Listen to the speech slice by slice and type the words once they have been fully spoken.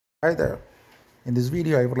Hi there. In this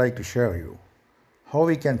video, I would like to share you how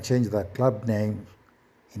we can change the club name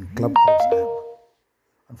in Clubhouse app.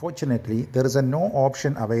 Unfortunately, there is no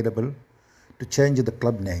option available to change the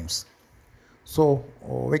club names. So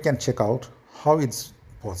we can check out how it's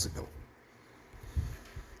possible.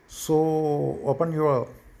 So open your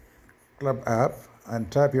club app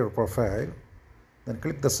and tap your profile. Then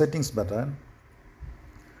click the settings button.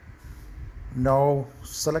 Now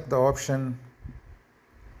select the option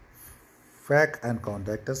fake and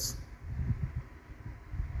contact us.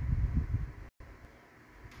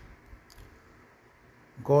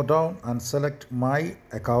 Go down and select my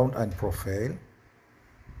account and profile.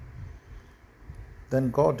 Then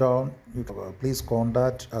go down, you please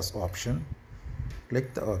contact us option.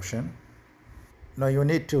 Click the option. Now you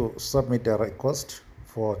need to submit a request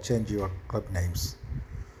for change your club names.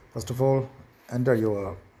 First of all, enter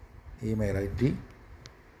your email ID.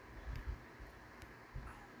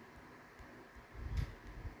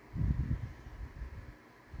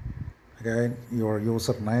 Again, your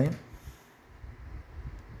username.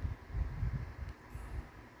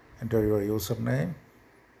 Enter your username.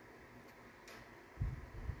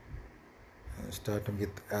 Starting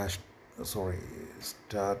with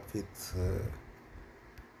start with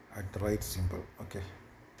at the right symbol. Okay.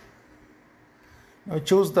 Now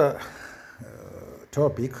choose the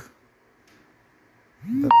topic.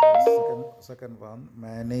 The second one,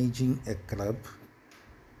 managing a club.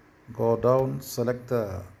 Go down, select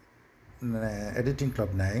the editing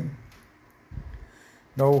club name.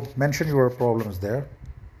 Now mention your problems there.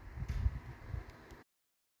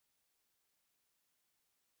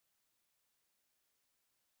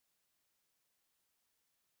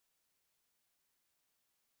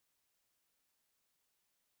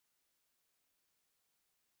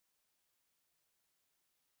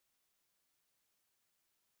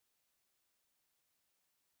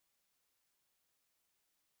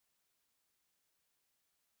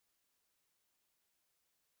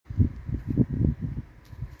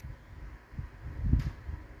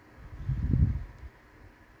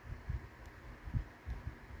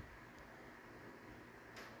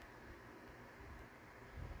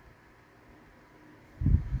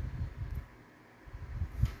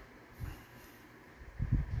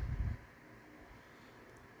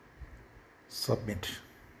 Submit.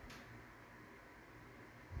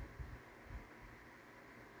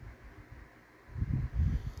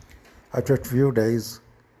 After a few days,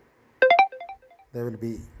 they will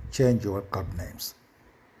be change your club names.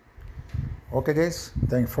 Okay guys,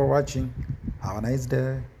 thanks for watching. Have a nice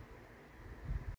day.